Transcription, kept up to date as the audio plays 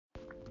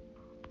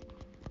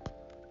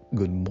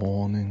Good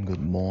morning,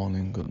 good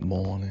morning, good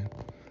morning.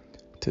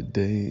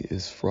 Today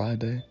is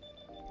Friday,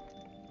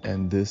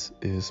 and this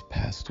is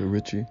Pastor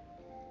Richie.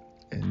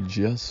 And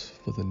just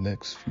for the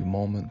next few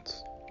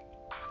moments,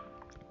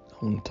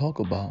 I want to talk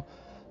about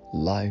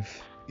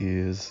life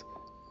is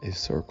a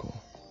circle.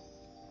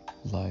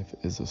 Life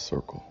is a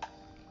circle.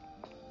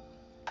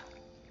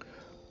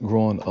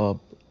 Growing up,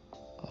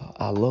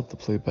 I loved to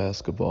play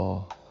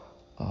basketball.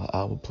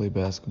 I would play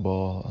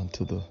basketball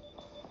until the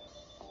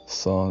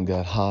sun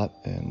got hot,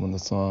 and when the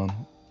sun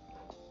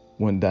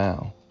went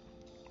down,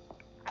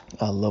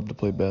 I loved to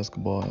play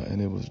basketball, and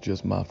it was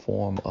just my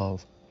form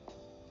of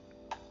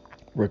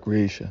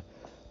recreation.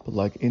 But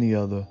like any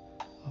other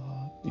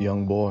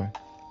young boy,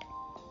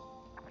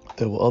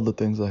 there were other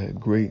things I had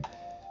great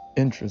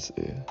interest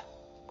in.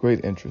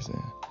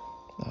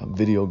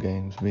 Video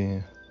games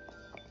being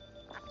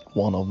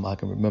one of them. I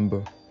can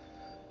remember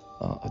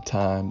a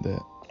time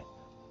that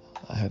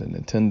I had a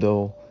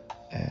Nintendo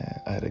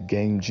and I had a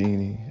Game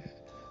Genie.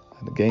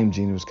 And the Game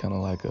Genie was kind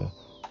of like a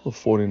little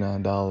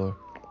 $49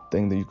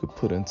 thing that you could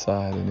put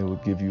inside, and it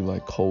would give you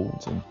like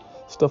codes and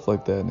stuff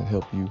like that, and it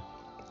helped you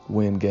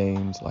win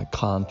games like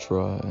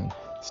Contra and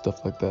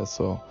stuff like that.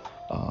 So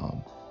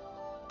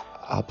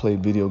I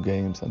played video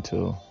games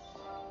until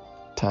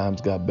times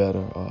got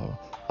better.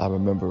 I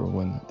remember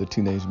when the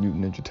Teenage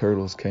Mutant Ninja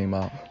Turtles came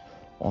out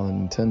on the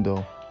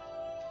Nintendo.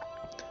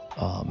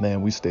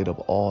 Man, we stayed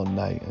up all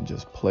night and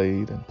just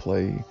played and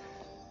played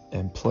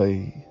and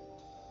played.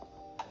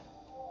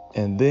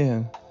 And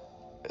then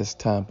as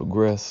time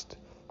progressed,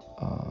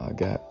 I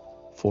got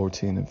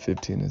 14 and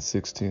 15 and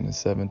 16 and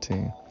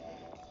 17.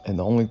 And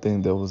the only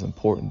thing that was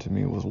important to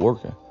me was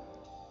working.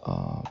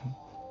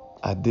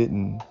 I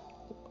didn't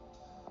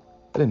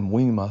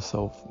wean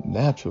myself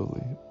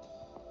naturally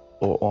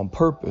or on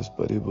purpose,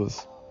 but it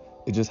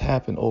just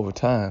happened over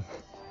time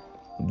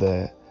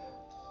that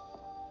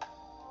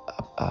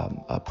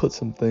I put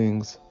some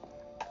things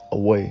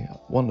away.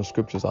 One of the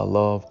scriptures I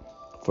love,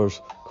 1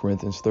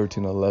 Corinthians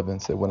 13:11,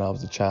 said, "When I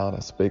was a child, I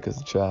spake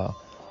as a child,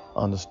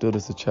 understood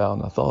as a child,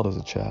 and I thought as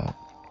a child.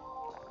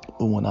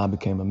 But when I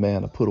became a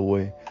man, I put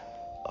away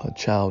a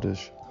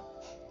childish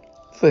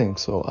thing."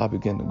 So I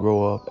began to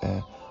grow up,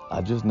 and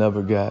I just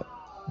never got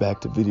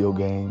back to video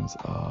games.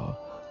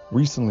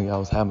 Recently, I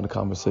was having a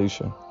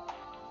conversation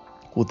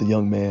with a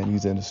young man.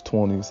 He's in his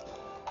 20s,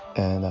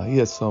 and he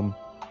had some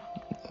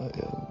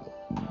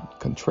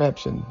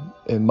contraption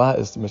in my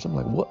estimation.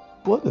 I'm like,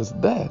 what is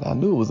that? I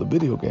knew it was a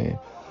video game,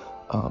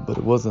 but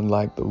it wasn't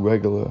like the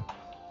regular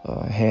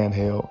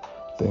handheld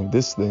thing.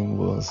 This thing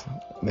was,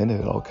 man, it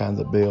had all kinds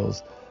of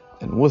bells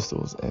and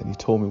whistles, and he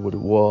told me what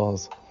it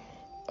was,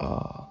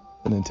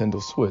 the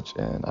Nintendo Switch.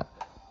 And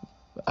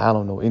I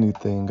don't know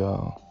anything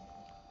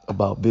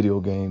about video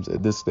games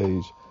at this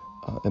stage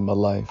in my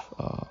life.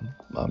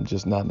 I'm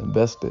just not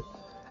invested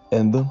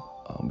in them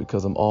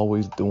because I'm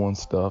always doing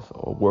stuff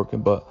or working,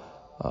 but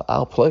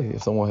I'll play.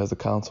 If someone has a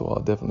console,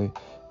 I'll definitely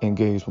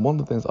engage. But one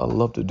of the things I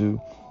love to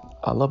do,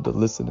 I love to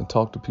listen and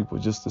talk to people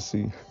just to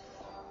see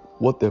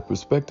what their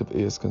perspective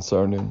is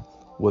concerning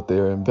what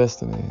they're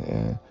investing in.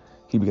 And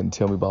he began to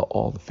tell me about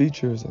all the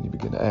features, and he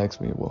began to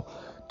ask me, well,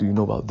 do you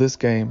know about this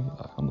game?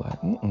 I'm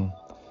like, mm-mm.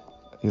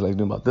 He's like,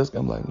 do you know about this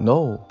game? I'm like,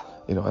 no.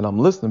 And I'm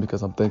listening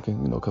because I'm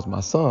thinking, because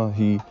my son,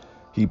 he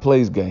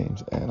plays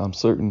games, and I'm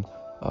certain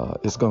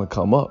it's going to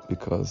come up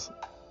because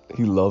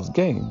he loves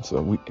games.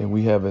 So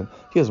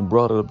he hasn't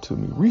brought it up to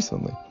me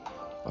recently.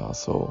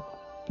 So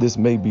this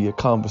may be a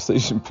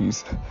conversation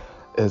piece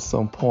at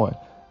some point.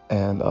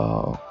 And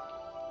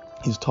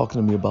he's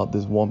talking to me about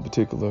this one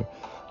particular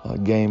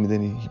game, and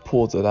then he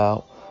pulls it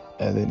out,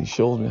 and then he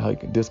shows me how you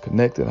can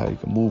disconnect it, how you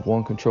can move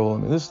one controller.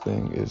 I mean, this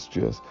thing is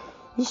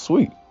it's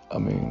sweet. I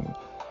mean,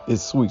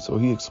 it's sweet. So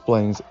he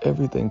explains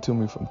everything to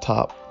me from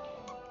top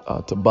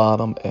to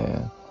bottom,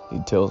 and he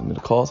tells me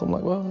the cost. I'm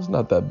like, well, it's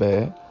not that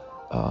bad.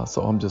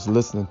 So I'm just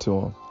listening to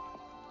him.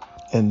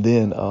 And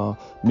then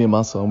me and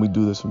my son, we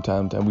do this from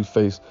time to time. We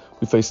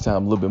FaceTime a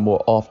little bit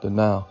more often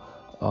now.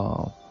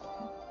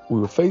 We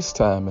were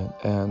FaceTiming,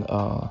 and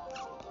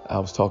I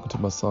was talking to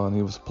my son.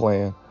 He was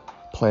playing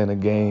a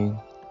game,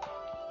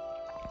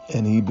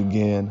 and he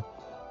began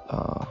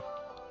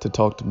to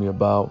talk to me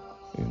about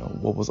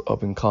what was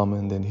up and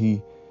coming. Then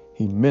he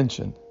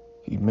mentioned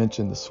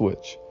the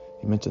Switch.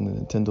 He mentioned the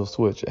Nintendo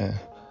Switch, and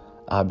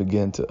I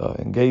began to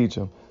engage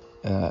him.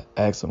 And I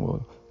asked him,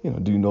 well,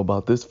 do you know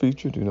about this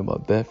feature? Do you know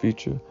about that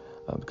feature?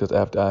 Because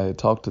after I had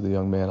talked to the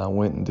young man, I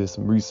went and did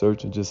some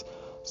research and just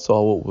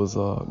saw what was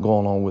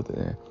going on with it.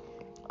 And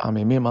I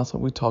mean, me and my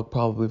son, we talked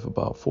probably for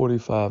about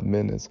 45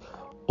 minutes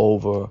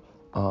over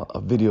a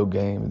video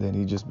game. And then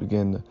he just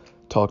began to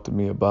talk to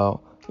me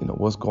about,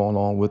 what's going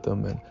on with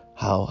him and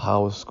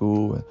how is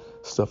school and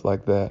stuff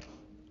like that.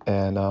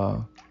 And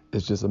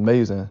it's just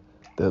amazing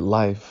that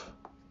life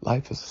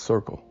is a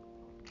circle.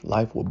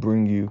 Life will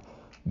bring you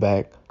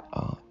back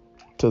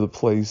to the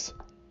place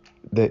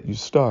that you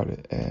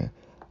started. And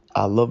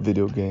I love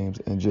video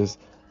games, and just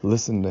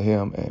listening to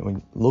him, and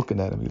when looking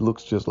at him, he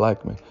looks just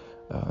like me.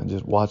 and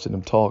just watching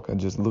him talk and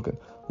just looking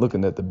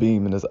at the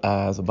beam in his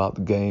eyes about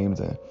the games,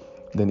 and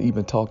then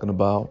even talking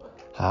about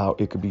how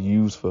it could be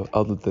used for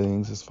other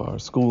things as far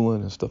as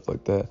schooling and stuff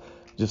like that.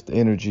 Just the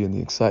energy and the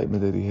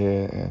excitement that he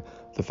had, and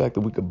the fact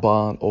that we could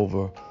bond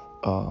over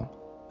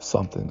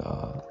something.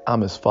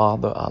 I'm his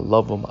father. I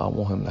love him. I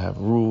want him to have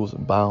rules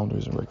and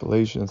boundaries and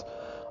regulations,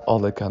 all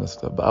that kind of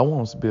stuff. But I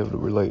want us to be able to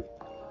relate.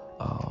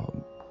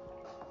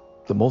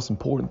 The most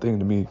important thing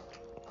to me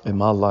in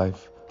my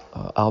life,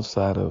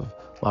 outside of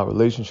my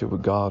relationship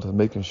with God, is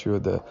making sure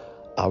that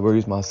I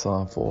raise my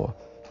son for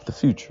the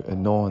future,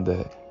 and knowing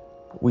that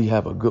we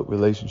have a good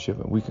relationship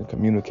and we can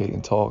communicate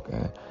and talk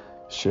and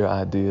share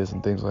ideas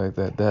and things like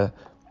that.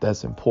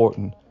 That's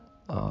important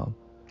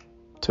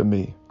to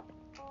me.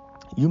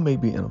 You may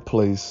be in a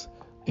place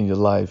in your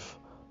life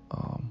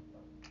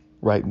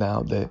right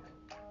now that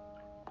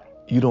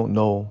you don't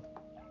know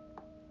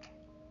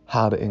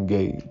how to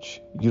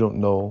engage. You don't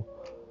know,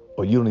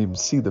 or you don't even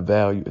see the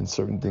value in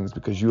certain things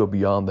because you are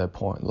beyond that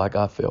point. Like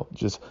I felt,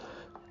 just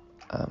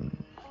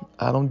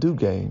I don't do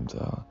games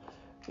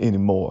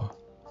anymore.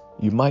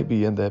 You might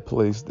be in that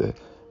place that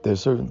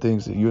there's certain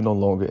things that you're no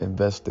longer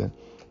investing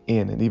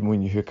in, and even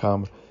when you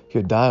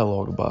hear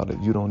dialogue about it,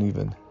 you don't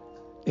even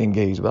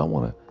engage. But I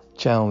want to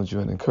challenge you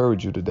and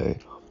encourage you today.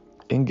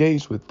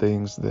 Engage with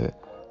things that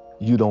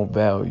you don't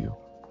value.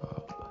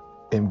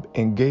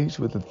 Engage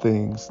with the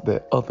things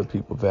that other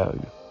people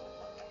value.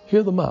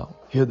 Hear them out.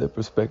 Hear their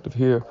perspective.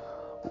 Hear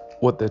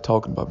what they're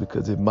talking about,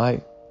 because it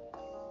might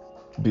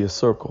be a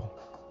circle.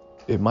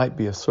 It might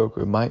be a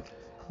circle. It might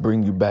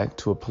bring you back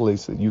to a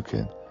place that you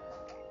can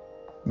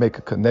make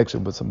a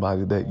connection with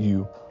somebody that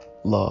you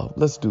love.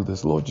 Let's do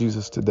this. Lord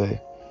Jesus,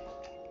 today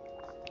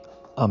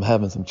I'm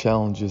having some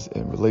challenges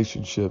in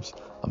relationships.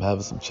 I'm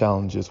having some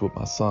challenges with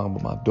my son,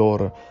 with my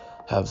daughter.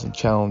 Having some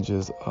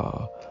challenges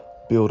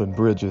building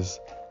bridges.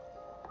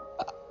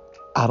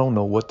 I don't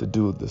know what to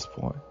do at this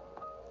point.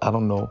 I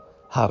don't know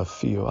how to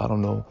feel. I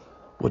don't know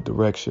what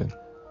direction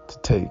to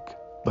take.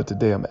 But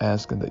today I'm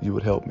asking that you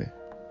would help me.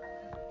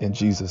 In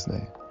Jesus'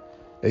 name,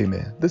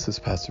 amen. This is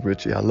Pastor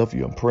Richie. I love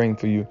you. I'm praying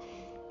for you.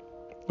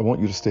 I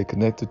want you to stay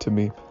connected to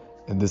me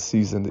in this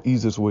season. The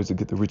easiest way is to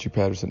get the Richie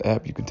Patterson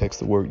app. You can text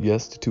the word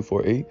yes to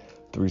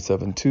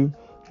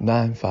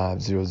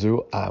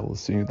 248-372-9500. I will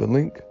send you the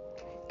link,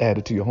 add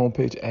it to your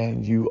homepage,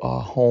 and you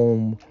are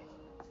home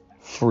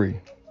free.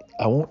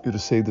 I want you to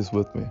say this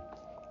with me,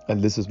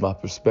 and this is my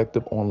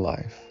perspective on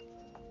life.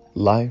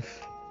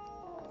 Life,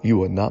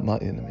 you are not my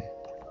enemy,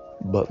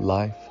 but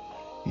life,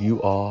 you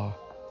are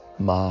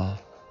my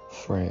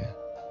friend.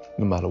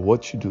 No matter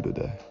what you do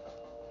today,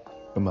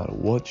 no matter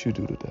what you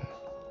do today,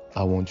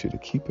 I want you to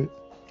keep it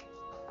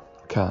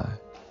kind.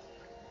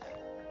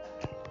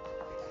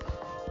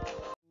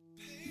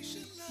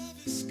 Patient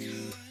love is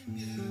kind,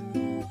 yeah.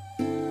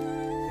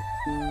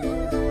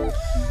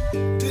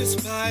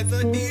 Despite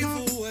the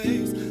evil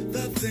ways,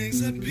 the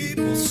things that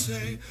people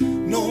say,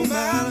 no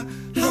matter,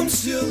 I'm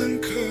still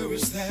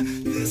encouraged that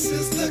this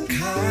is the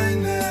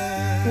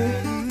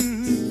kindness